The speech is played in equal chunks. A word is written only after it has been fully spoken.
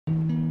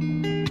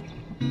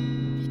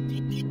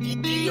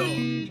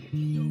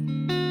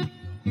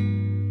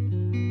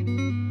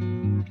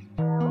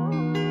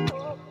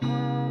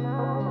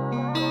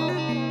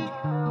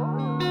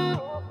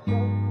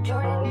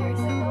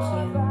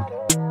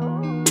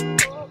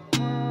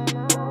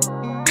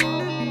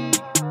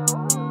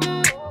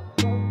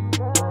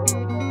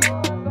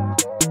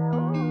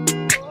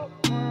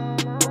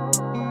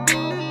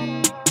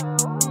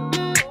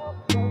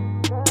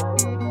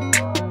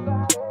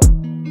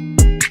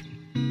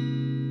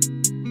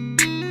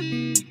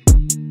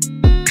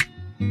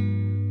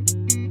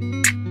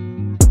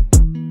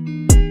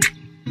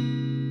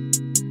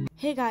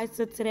Hey guys,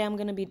 so today I'm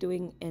going to be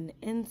doing an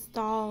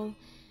install.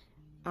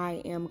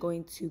 I am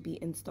going to be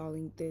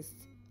installing this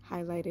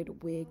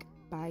highlighted wig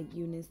by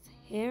Unice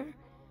Hair.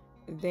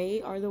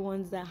 They are the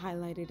ones that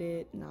highlighted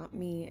it, not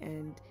me,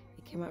 and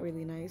it came out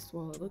really nice.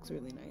 Well, it looks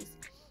really nice.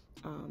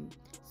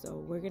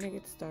 So we're going to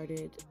get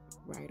started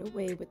right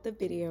away with the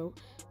video.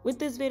 With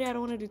this video, I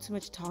don't want to do too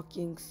much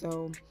talking,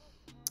 so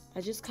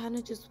I just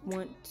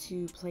want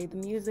to play the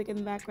music in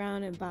the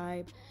background and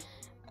vibe.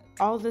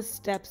 All the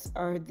steps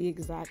are the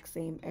exact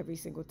same every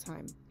single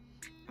time.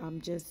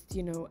 I'm just,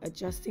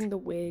 adjusting the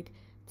wig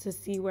to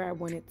see where I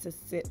want it to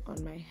sit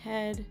on my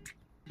head.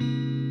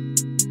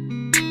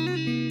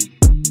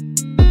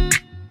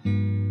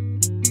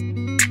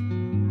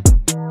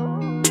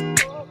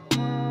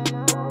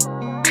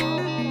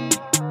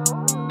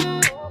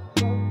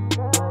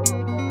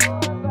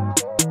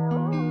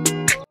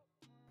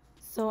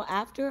 So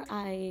after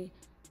I,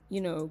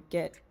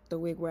 get the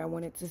wig where I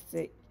want it to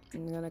sit,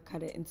 I'm going to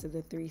cut it into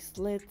the 3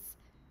 slits.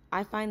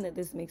 I find that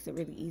this makes it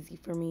really easy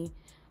for me,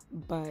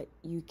 but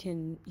you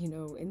can,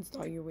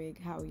 install your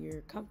wig how you're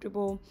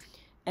comfortable.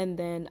 And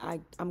then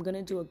I'm going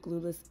to do a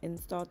glueless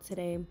install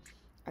today.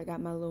 I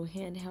got my little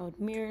handheld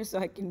mirror so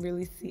I can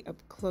really see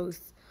up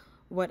close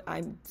what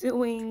I'm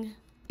doing.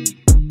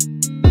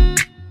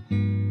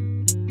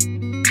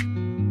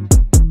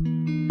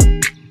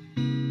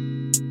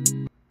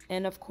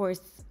 And of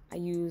course, I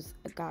use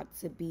a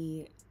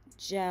Got2b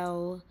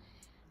gel,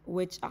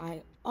 which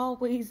I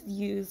always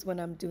use when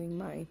I'm doing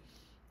my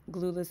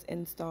glueless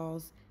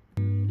installs.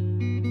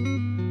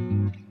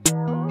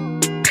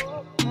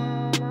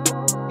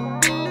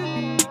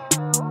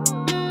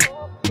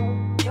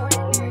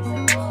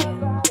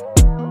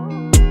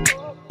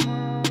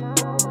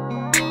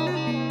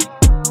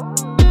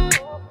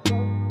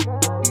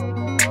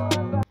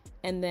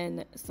 And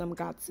then some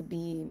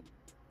Got2b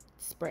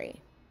spray.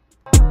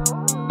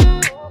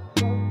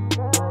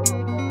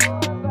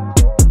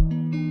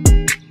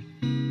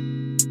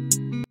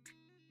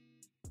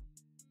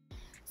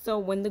 So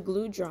when the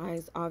glue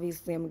dries,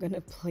 obviously I'm going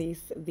to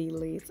place the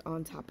lace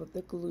on top of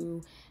the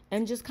glue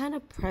and just kind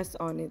of press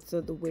on it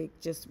so the wig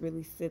just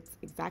really sits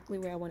exactly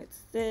where I want it to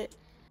sit.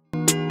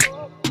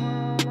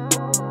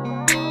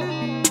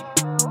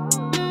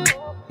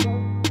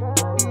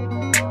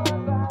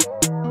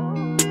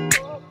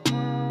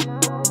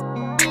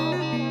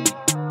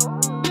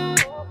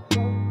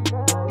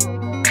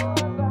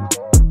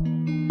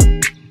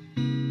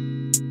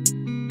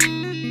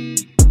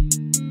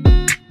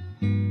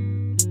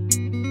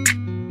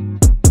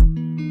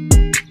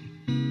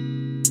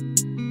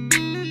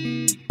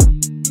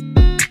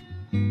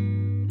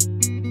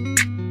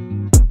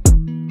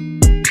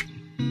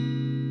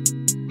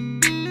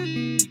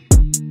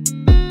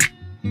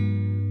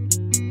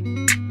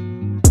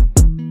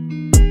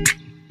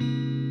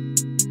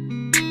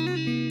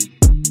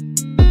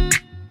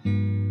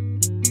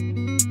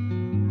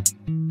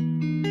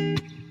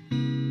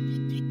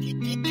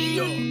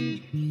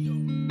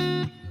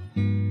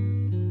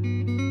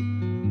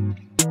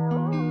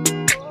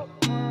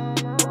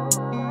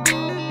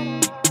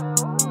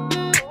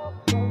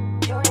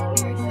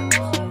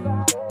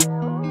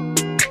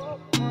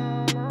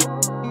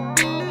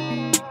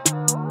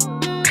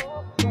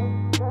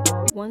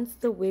 Once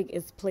the wig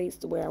is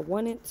placed where I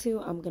want it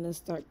to, I'm going to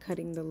start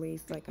cutting the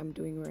lace like I'm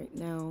doing right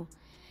now.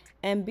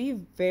 And be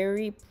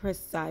very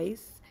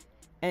precise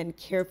and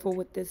careful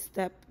with this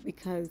step,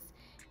 because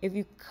if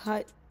you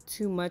cut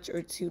too much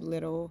or too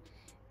little,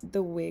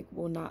 the wig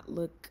will not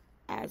look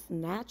as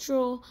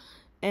natural.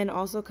 And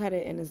also cut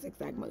it in a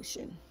zigzag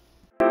motion.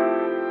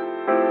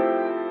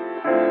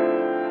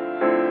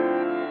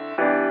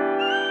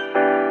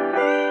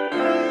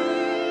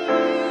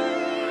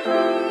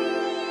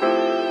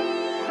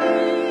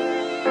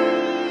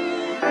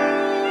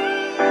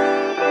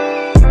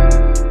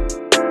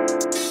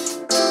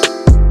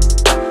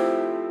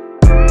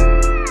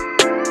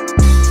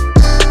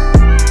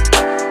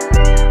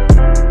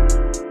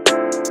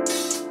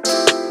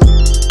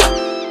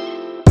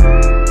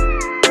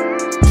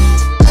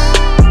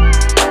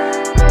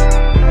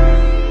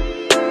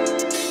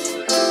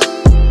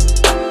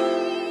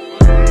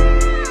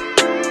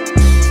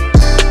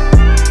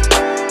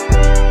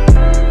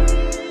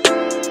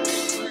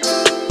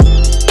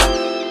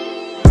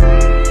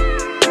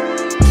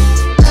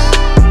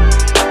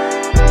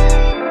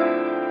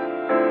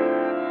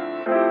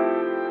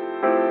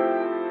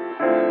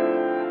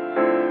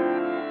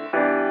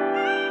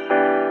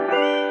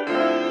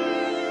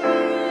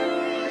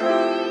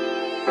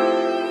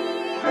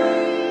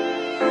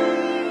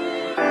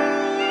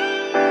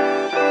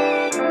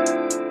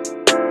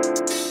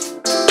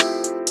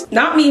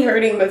 Not me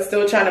hurting, but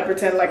still trying to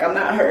pretend like I'm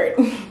not hurt.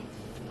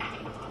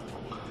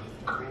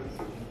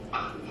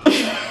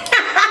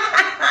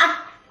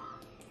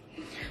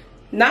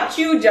 Not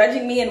you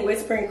judging me and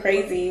whispering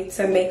crazy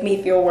to make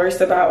me feel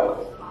worse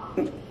about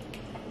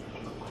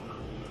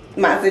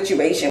my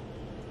situation.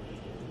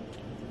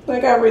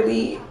 Like I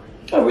really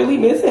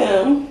miss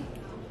him.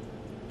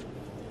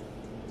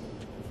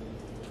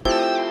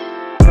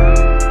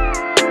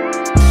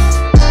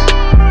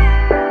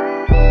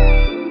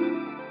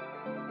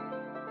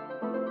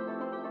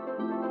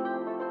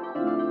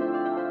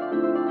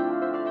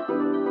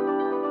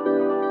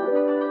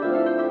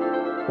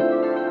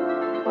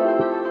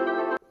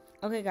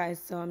 Okay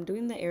guys, so I'm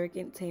doing the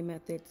arrogant Tay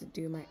method to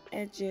do my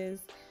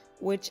edges,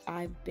 which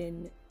I've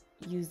been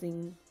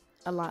using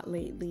a lot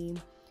lately.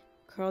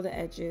 Curl the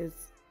edges,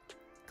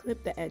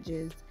 clip the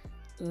edges,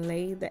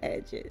 lay the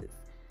edges.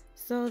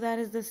 So that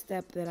is the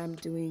step that I'm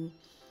doing.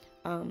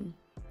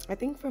 I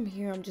think from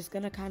here I'm just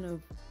gonna kind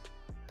of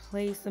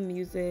play some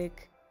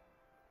music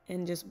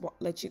and just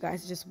let you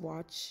guys just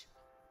watch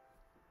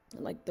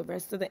like the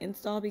rest of the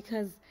install,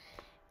 because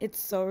it's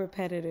so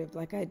repetitive.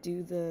 Like I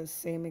do the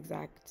same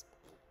exact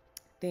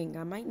thing.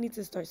 I might need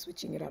to start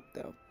switching it up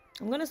though.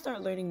 I'm gonna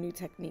start learning new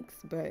techniques,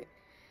 but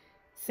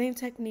same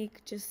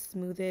technique, just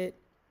smooth it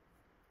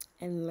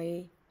and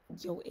lay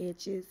your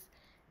edges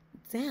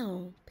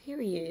down,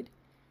 period.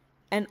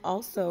 And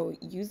also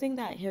using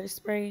that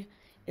hairspray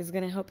is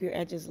gonna help your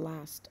edges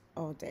last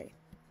all day.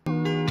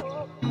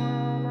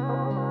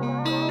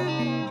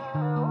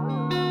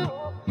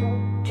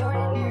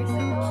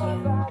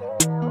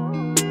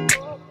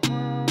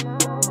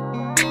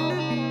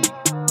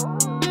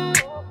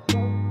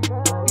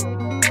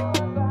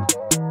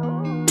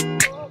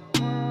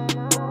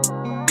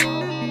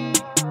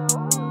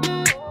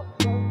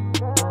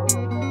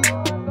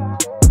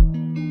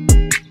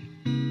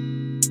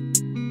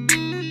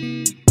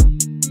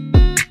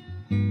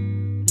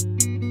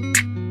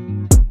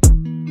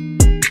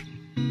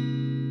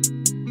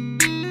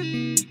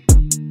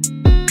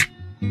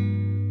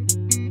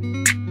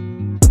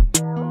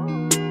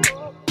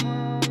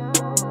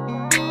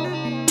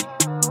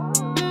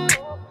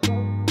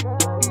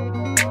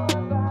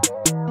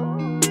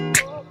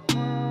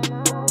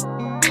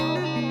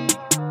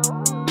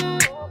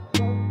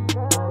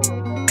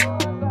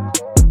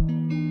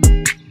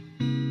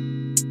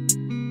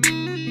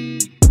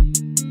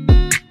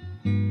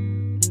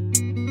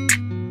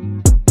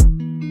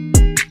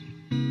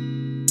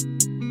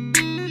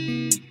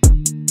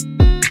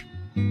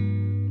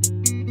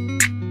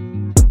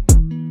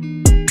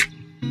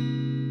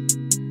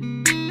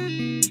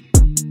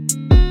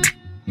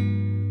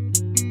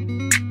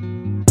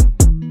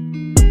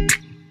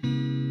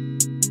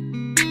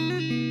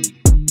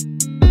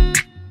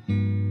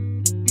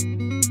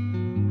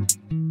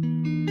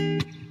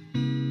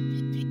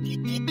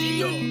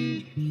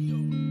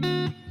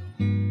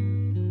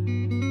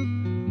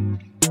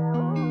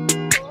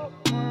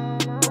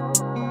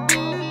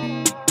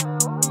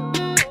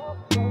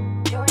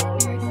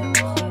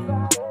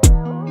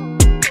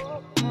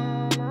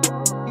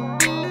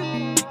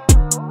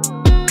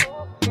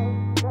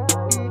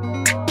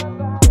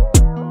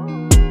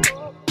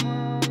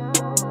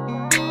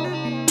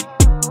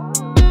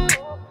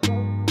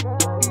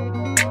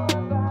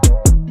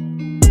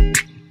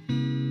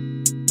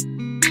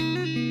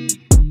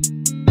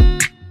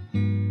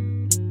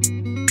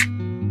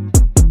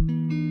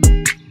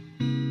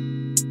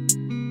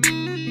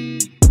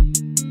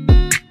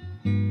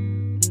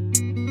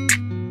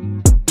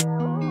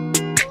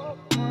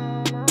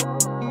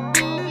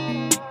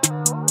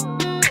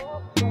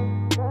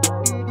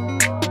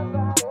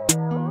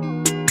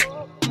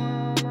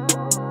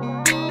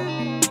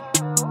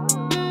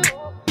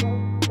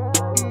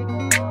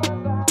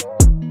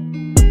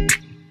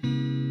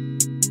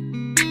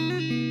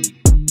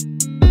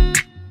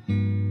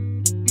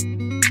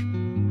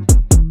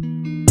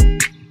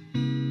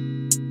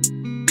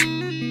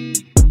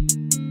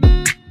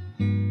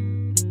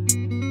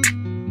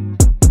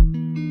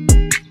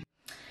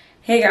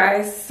 Hey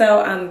guys, so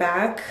I'm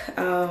back.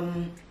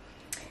 The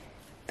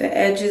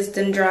edges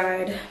done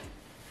dried.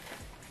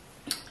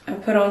 I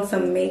put on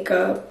some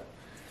makeup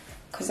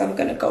because I'm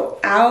gonna go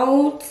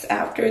out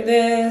after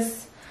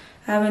this.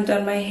 I haven't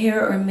done my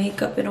hair or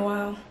makeup in a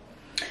while,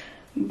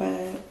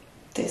 but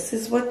this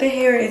is what the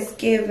hair is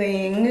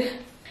giving.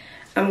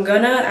 I'm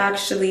gonna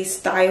actually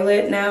style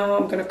it now.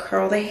 I'm gonna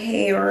curl the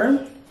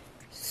hair.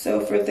 So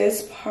for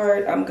this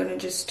part, I'm gonna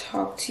just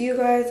talk to you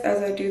guys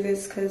as I do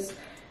this because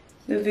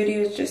the video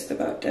is just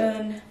about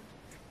done.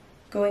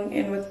 Going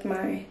in with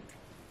my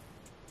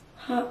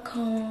hot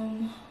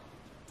comb.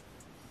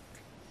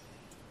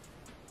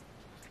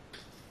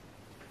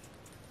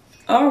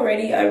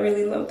 Already, I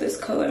really love this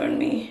color on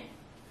me.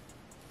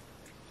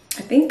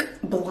 I think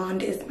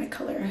blonde is my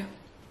color.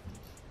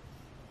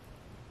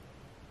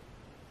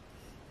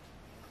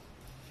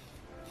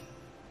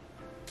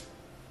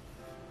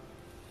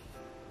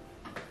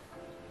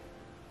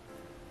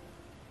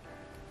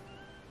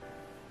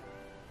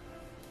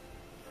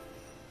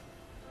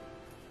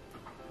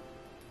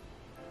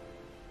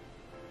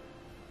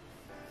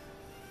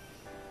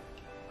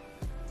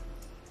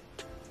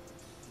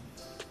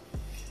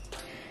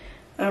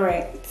 All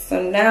right,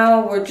 so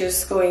now we're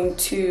just going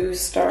to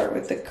start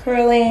with the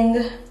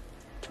curling.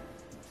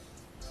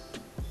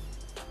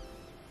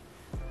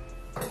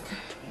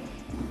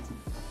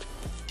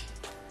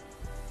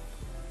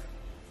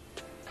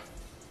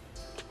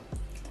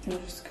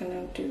 I'm just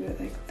gonna do it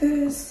like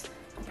this.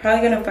 I'm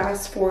probably gonna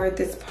fast forward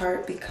this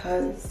part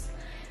because,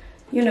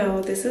 you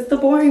know, this is the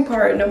boring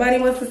part. Nobody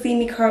wants to see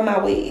me curl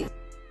my wig.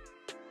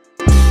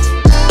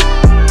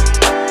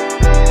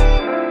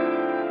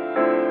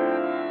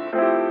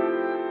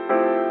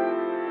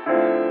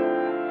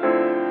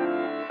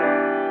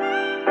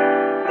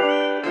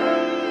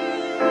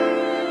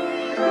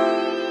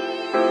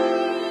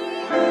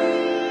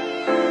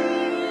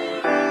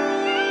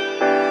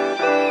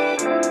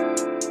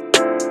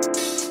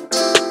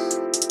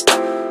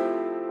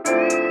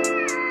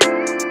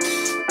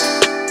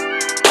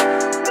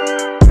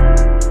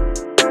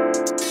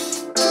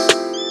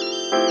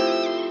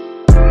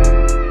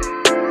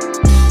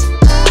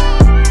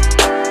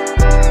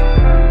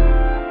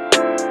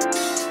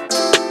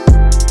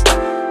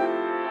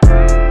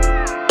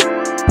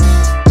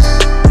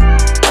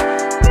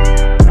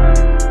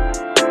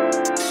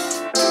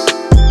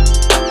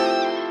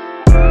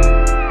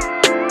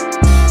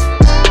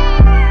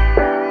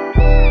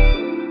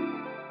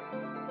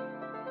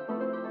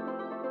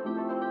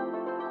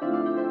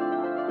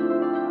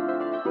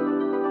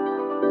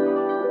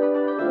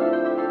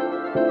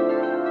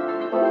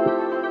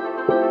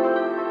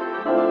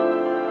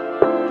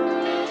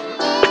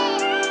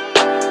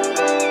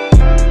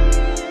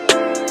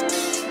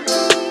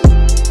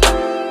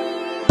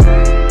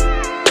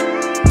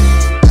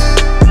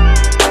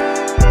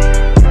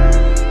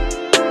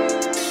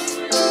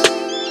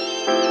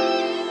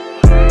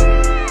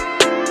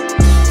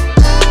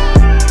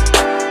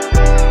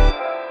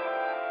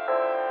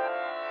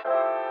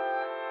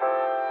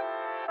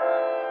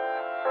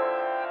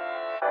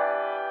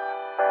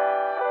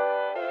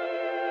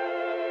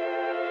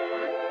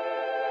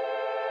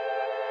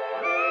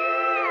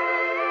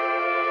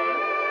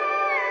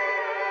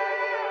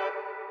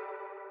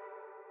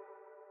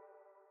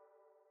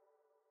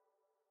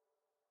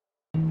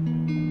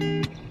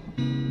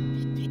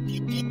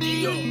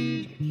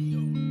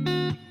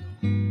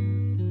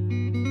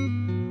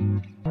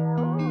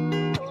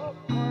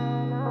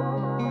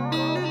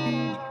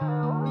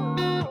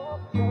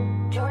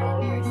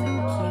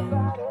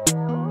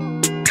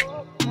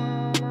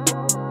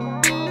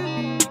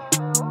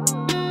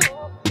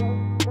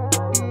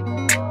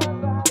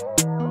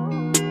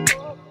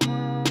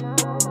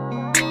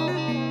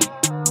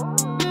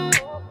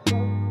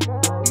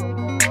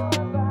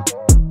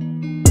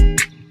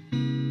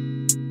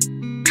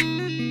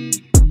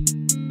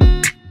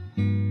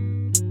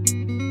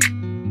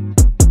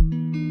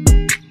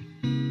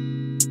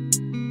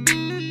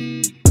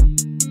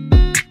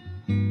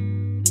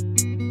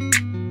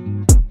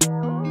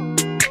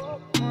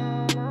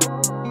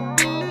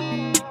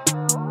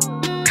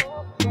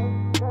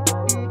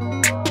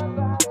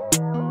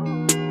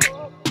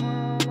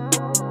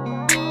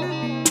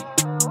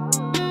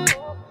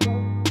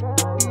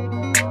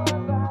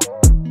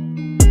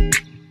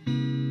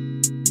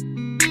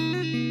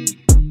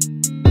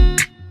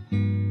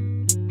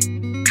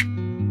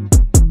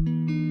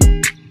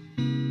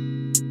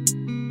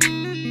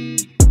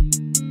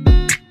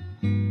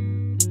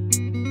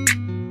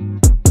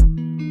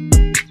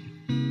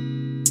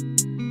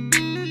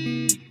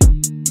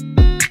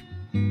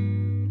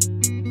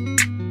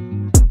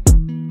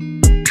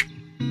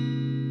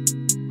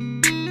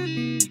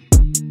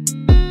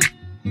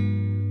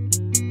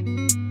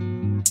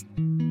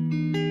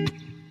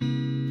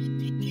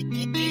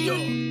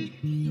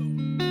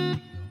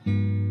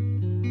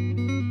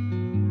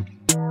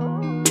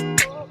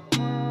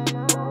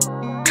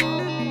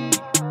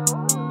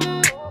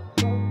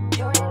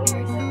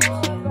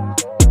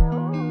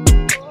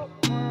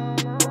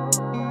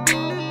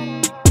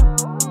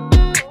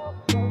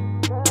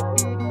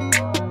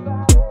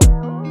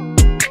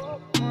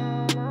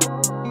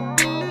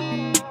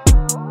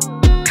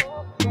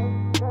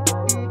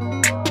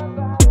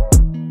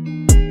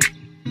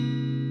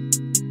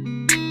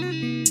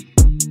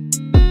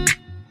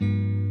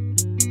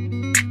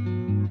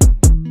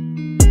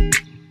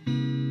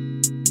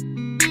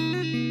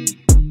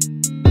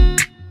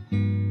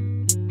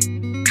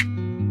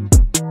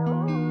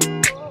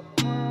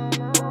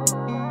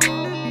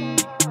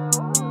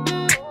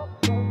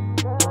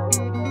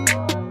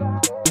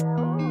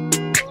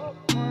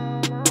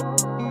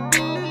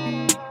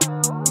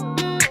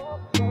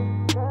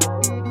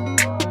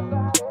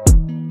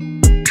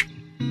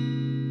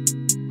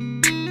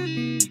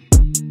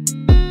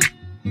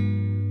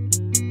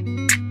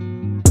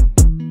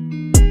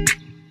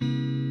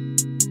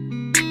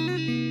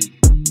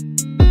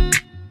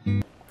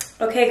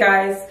 Okay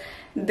guys,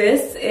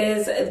 this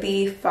is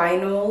the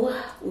final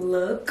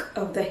look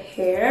of the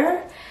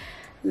hair.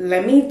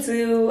 Let me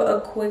do a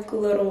quick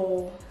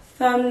little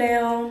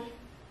thumbnail.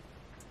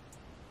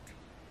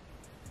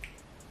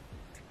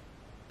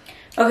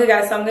 Okay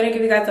guys, so I'm gonna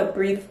give you guys a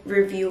brief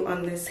review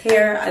on this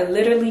hair. I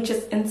literally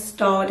just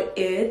installed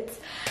it,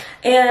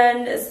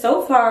 and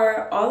so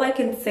far all I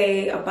can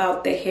say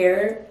about the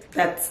hair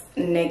that's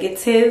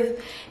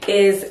negative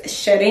is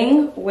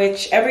shedding,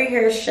 which every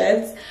hair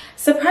sheds.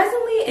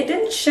 Surprisingly, it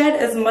didn't shed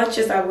as much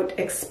as I would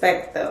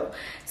expect though.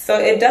 So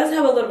it does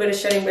have a little bit of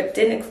shedding, but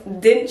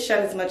didn't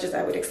shed as much as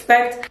I would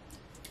expect.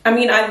 I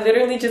mean, I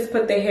literally just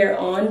put the hair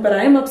on, but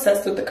I am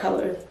obsessed with the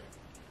color.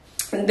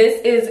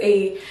 This is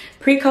a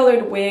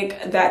pre-colored wig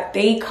that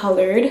they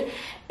colored,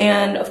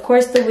 and of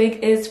course the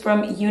wig is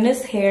from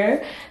Unice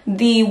Hair.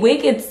 The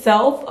wig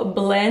itself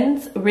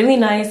blends really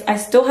nice. I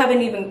still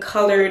haven't even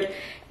colored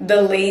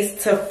the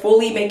lace to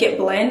fully make it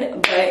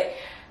blend, but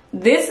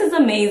this is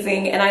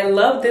amazing, and I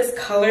love this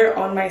color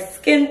on my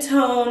skin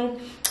tone.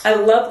 I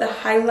love the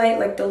highlight,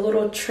 like the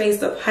little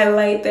trace of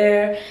highlight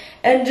there,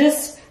 and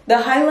just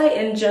the highlight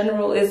in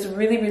general is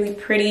really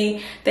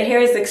pretty. The hair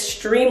is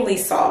extremely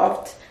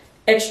soft.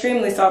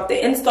 The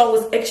install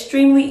was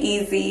extremely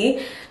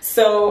easy.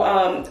 So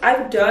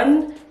I've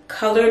done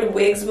colored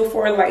wigs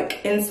before, like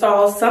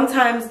installs.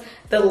 Sometimes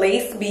the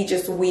lace be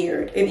just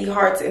weird. It'd be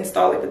hard to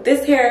install it, but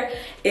this hair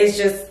is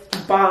just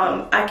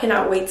bomb. I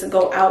cannot wait to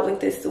go out with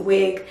this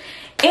wig.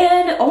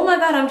 And oh my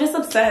god, I'm just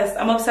obsessed.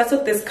 I'm obsessed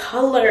with this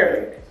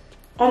color.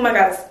 Oh my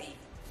gosh.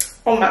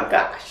 Oh my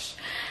gosh.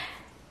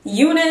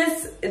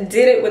 Unice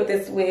did it with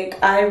this wig.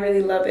 I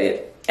really love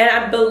it. And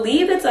I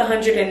believe it's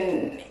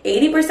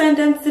 180%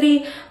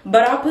 density,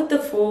 but I'll put the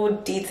full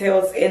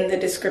details in the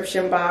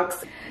description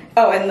box.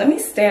 Oh, and let me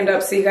stand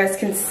up so you guys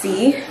can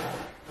see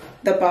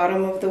the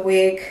bottom of the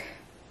wig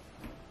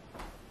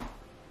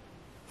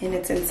in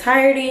its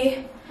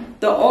entirety.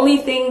 The only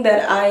thing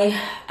that I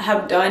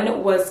have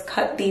done was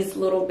cut these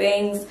little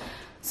bangs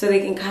so they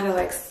can kind of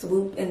like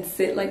swoop and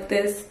sit like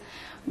this.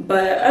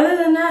 But other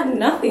than that,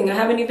 nothing. I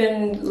haven't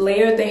even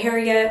layered the hair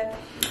yet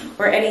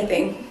or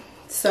anything.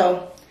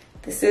 So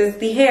this is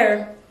the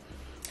hair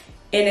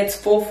in its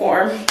full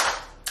form.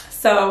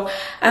 So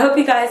I hope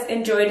you guys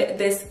enjoyed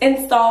this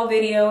install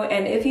video,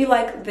 and if you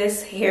like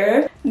this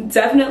hair,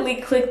 definitely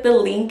click the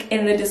link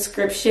in the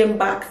description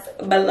box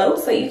below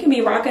so you can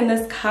be rocking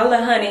this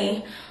color,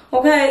 honey.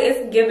 Okay,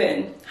 it's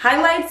given.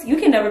 Highlights, you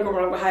can never go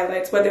wrong with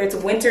highlights, whether it's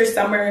winter,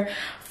 summer,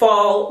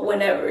 fall,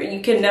 whenever.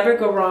 You can never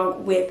go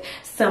wrong with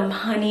some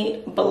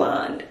honey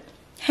blonde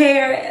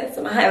hair and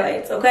some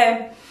highlights,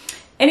 okay?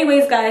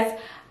 Anyways, guys,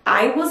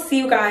 I will see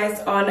you guys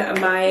on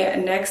my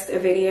next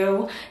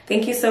video.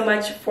 Thank you so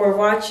much for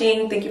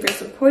watching. Thank you for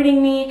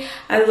supporting me.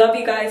 I love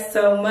you guys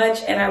so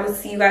much, and I will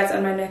see you guys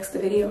on my next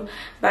video.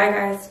 Bye,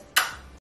 guys.